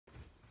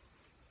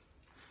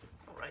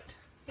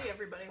Hey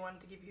everybody, I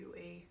wanted to give you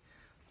a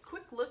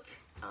quick look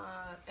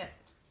at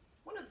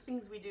one of the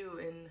things we do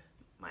in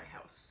my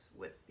house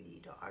with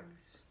the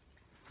dogs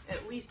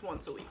at least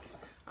once a week,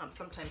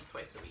 sometimes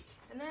twice a week,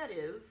 and that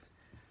is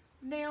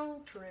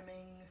nail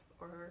trimming,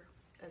 or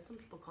as some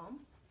people call them,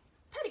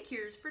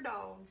 pedicures for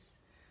dogs.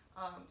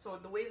 So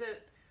the way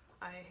that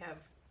I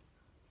have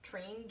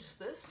trained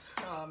this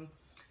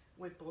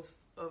with both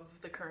of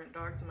the current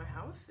dogs in my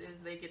house is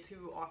they get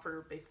to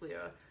offer basically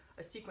a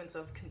sequence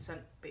of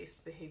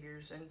consent-based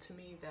behaviors, and to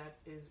me that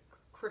is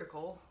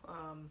critical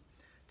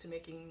to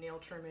making nail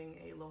trimming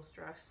a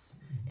low-stress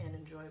and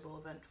enjoyable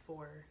event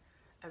for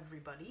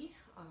everybody.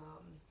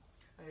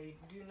 I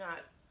do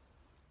not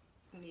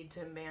need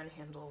to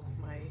manhandle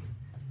my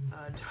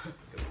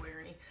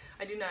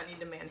I do not need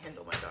to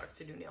manhandle my dogs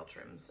to do nail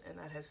trims, and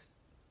that has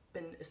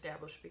been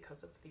established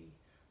because of the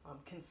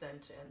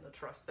consent and the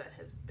trust that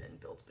has been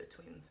built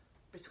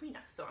between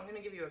us. So I'm going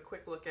to give you a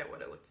quick look at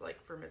what it looks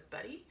like for Miss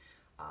Betty.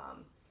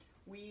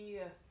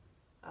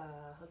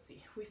 Let's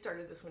see, we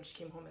started this when she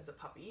came home as a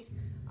puppy,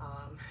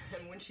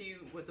 and when she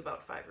was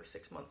about 5 or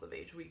 6 months of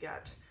age, we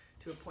got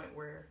to a point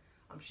where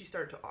she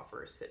started to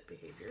offer a sit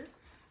behavior,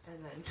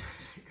 and then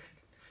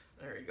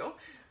there you go,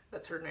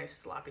 that's her nice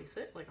sloppy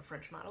sit like a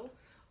French model,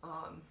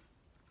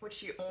 which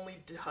she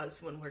only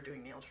does when we're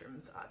doing nail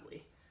trims,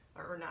 oddly,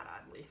 or not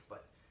oddly,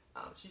 but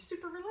she's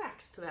super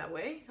relaxed that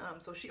way.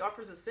 So she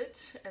offers a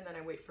sit, and then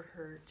I wait for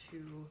her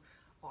to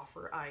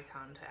offer eye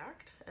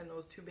contact, and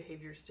those two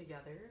behaviors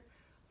together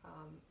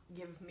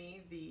give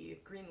me the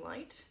green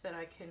light that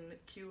I can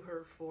cue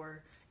her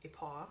for a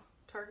paw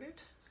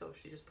target. So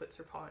she just puts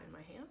her paw in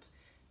my hand,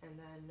 and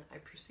then I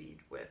proceed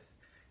with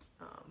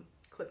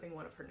clipping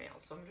one of her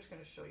nails. So I'm just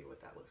going to show you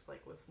what that looks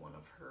like with one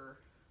of her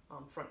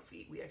front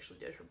feet. We actually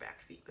did her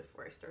back feet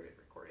before I started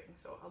recording,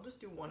 so I'll just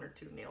do 1 or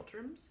 2 nail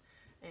trims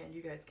and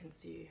you guys can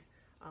see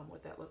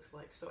what that looks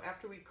like. So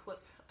after we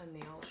clip a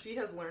nail, she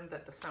has learned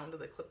that the sound of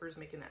the clippers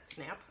making that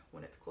snap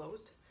when it's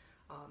closed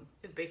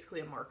is basically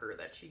a marker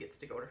that she gets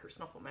to go to her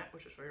snuffle mat,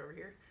 which is right over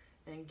here,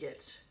 and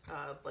get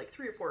like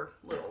 3 or 4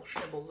 little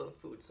nibbles of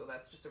food. So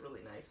that's just a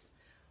really nice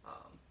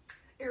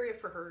area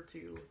for her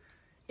to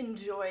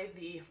enjoy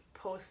the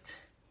post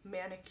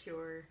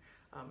manicure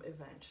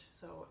event.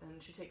 So,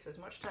 and she takes as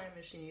much time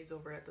as she needs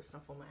over at the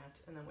snuffle mat,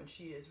 and then when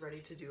she is ready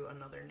to do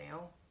another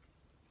nail,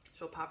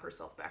 she'll pop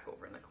herself back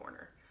over in the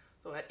corner.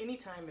 So at any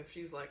time, if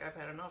she's like, I've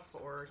had enough,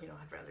 or, you know,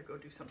 I'd rather go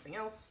do something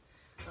else,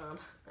 I'm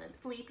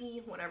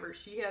sleepy, whatever,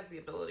 she has the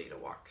ability to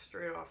walk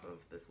straight off of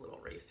this little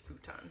raised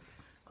futon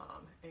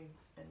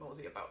and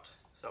mosey about.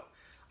 So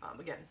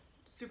again,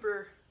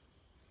 super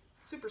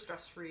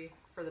stress-free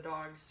for the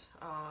dogs,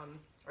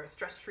 or as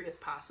stress-free as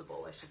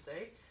possible, I should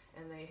say,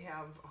 and they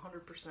have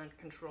 100%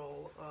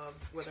 control of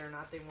whether or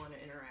not they want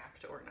to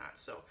interact or not.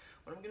 So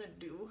what I'm going to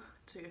do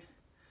to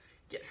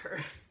get her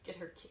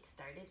kick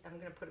started, I'm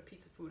gonna put a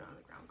piece of food on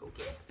the ground, go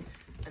get it,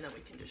 and then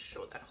we can just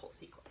show that whole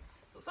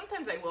sequence. So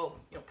sometimes I will,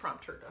 you know,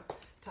 prompt her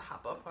to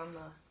hop up on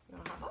the, you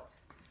know,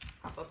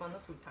 hop up on the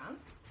futon.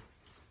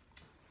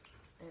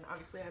 And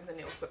obviously I have the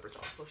nail clippers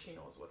off, so she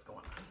knows what's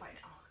going on by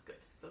now.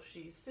 Good. So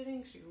she's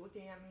sitting, she's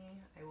looking at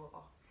me. I will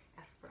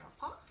ask for a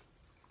paw.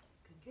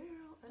 Good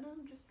girl. And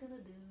I'm just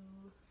gonna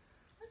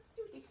let's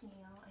do this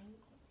nail.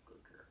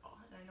 Good girl.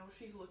 And I know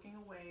she's looking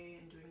away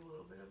and doing a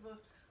little bit of a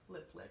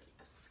lip lick.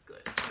 Yes,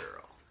 good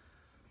girl.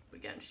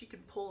 Again, she can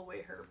pull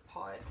away her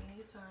paw at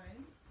any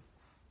time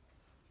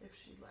if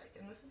she'd like.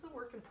 And this is a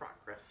work in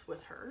progress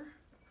with her.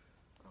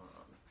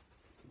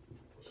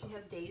 She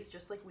has days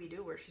just like we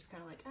do where she's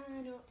kind of like,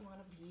 I don't want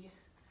to be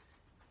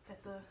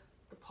at the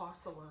paw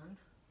salon.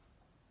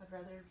 I'd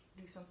rather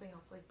do something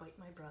else like bite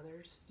my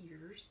brother's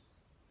ears.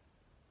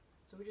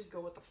 So we just go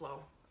with the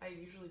flow. I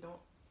usually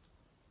don't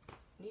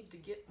need to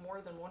get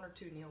more than 1 or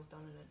 2 nails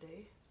done in a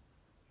day.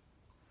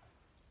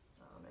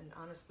 And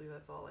honestly,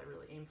 that's all I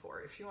really aim for.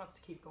 If she wants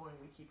to keep going,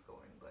 we keep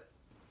going, but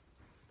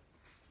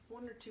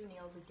 1 or 2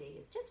 nails a day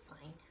is just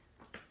fine.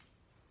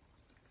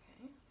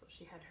 Okay, so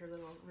she had her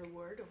little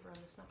reward over on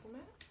the snuffle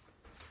mat.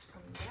 She's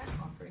coming back,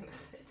 offering the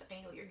sit.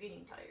 I know you're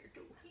getting tired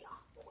too. Yeah,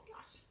 oh my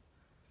gosh.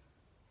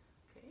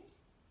 Okay,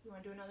 you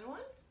want to do another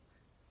one?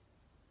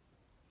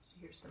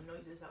 She hears some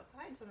noises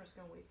outside, so I'm just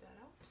going to wait that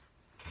out.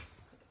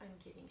 It's like, I'm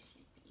getting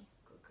sleepy.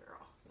 Good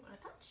girl. You want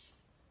to touch?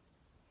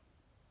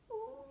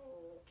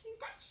 Ooh, can you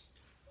touch?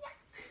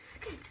 Yes.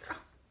 Good girl.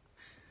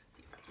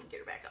 See if I can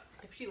get her back up.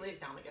 If she lays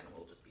down again,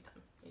 we'll just be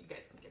done. You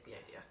guys can get the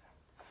idea.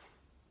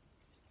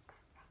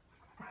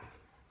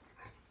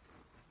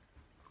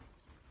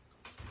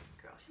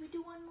 Girl, should we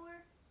do one more?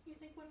 You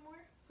think one more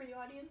for the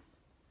audience?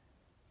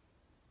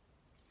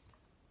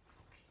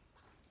 Okay.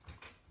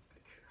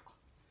 Good girl.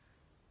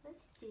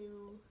 Let's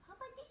do, how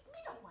about this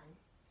middle one?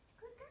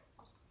 Good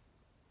girl.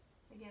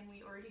 Again,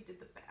 we already did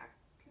the back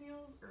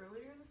nails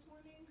earlier this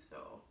morning,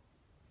 so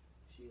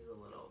she's a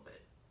little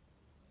bit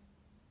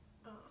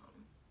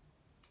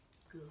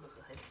good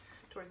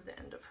towards the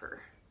end of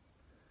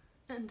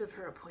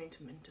her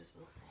appointment, as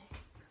we'll say.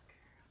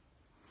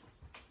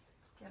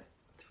 Got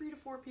 3 to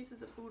 4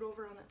 pieces of food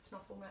over on that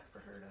snuffle mat for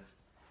her to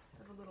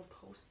as a little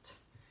post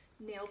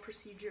nail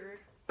procedure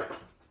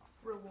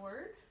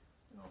reward.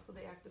 And also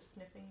the act of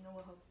sniffing, you know,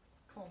 will help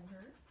calm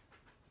her.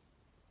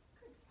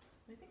 Good.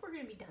 I think we're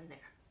going to be done there.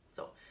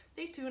 So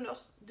stay tuned. I'll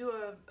do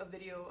a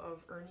video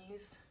of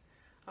Ernie's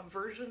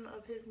version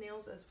of his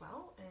nails as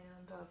well.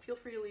 And feel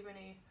free to leave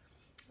any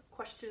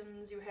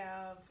questions you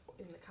have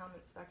in the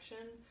comment section.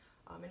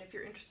 And if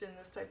you're interested in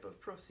this type of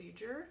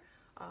procedure,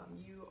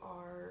 you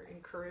are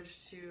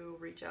encouraged to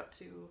reach out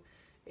to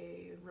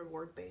a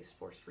reward-based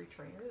force-free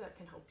trainer that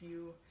can help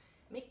you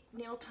make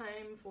nail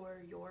time for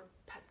your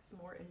pets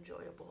more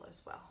enjoyable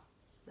as well.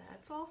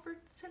 That's all for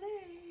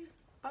today.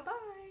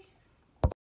 Bye-bye.